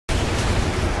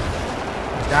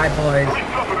Die, boys.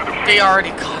 They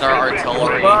already got our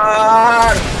artillery.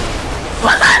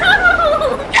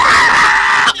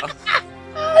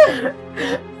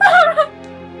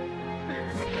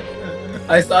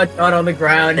 I saw John on the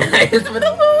ground. I just went,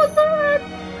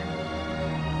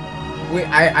 wait,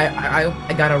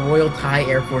 I got a Royal Thai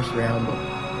Air Force round.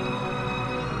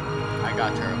 I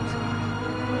got her.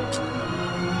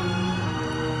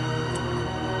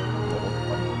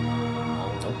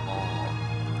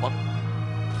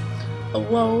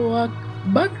 Hello,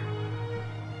 Akbar.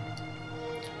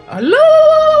 Hello,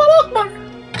 Akbar.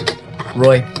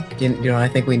 Roy, do you know what I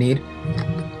think we need?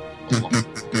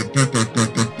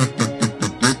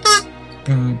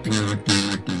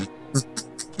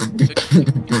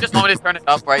 You just want me to turn it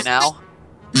up right now?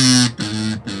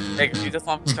 Hey, you just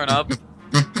want me to turn up?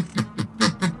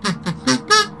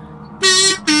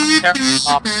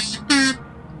 Stop.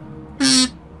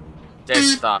 Dave,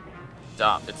 stop.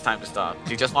 Stop. It's time to stop.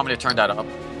 Do you just want me to turn that up?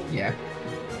 Yeah.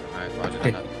 Alright, roger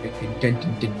that.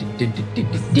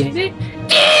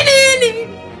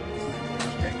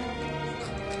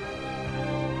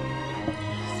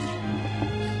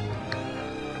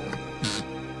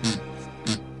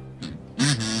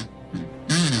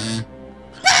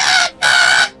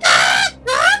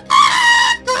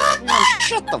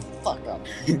 Shut the fuck up.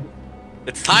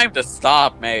 It's time to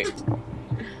stop, mate.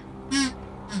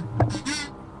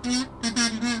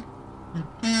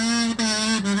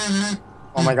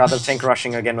 Oh my god, they're tank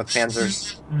rushing again with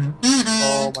panzers.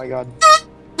 Oh my god.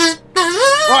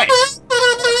 Right!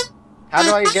 How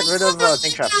do I get rid of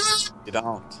tank traps? You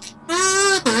don't.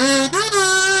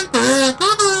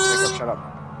 Jacob, shut up.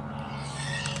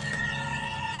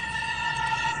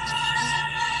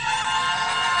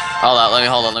 Hold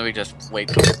on, let me just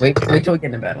wait. Wait till we get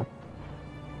into battle.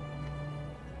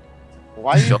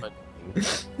 Why you? Should.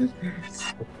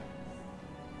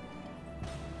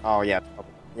 Oh yeah.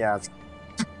 Yeah,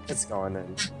 it's going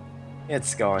in.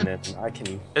 It's going in.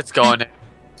 It's going in.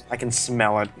 I can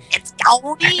smell it. It's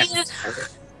going in.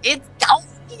 It's going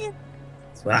in.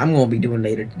 That's what I'm gonna be doing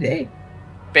later today.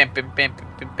 Bam, bam, bam,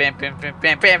 bam, bam, bam, bam,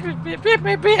 bam, bam, bam, bam,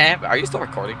 bam, bam. Are you still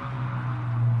recording?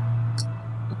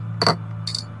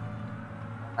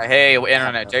 Hey,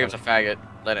 internet, Jacob's a faggot.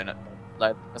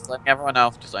 Just letting everyone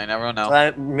know. Just letting everyone know.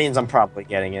 That means I'm probably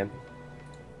getting it.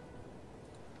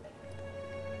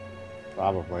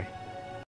 Probably.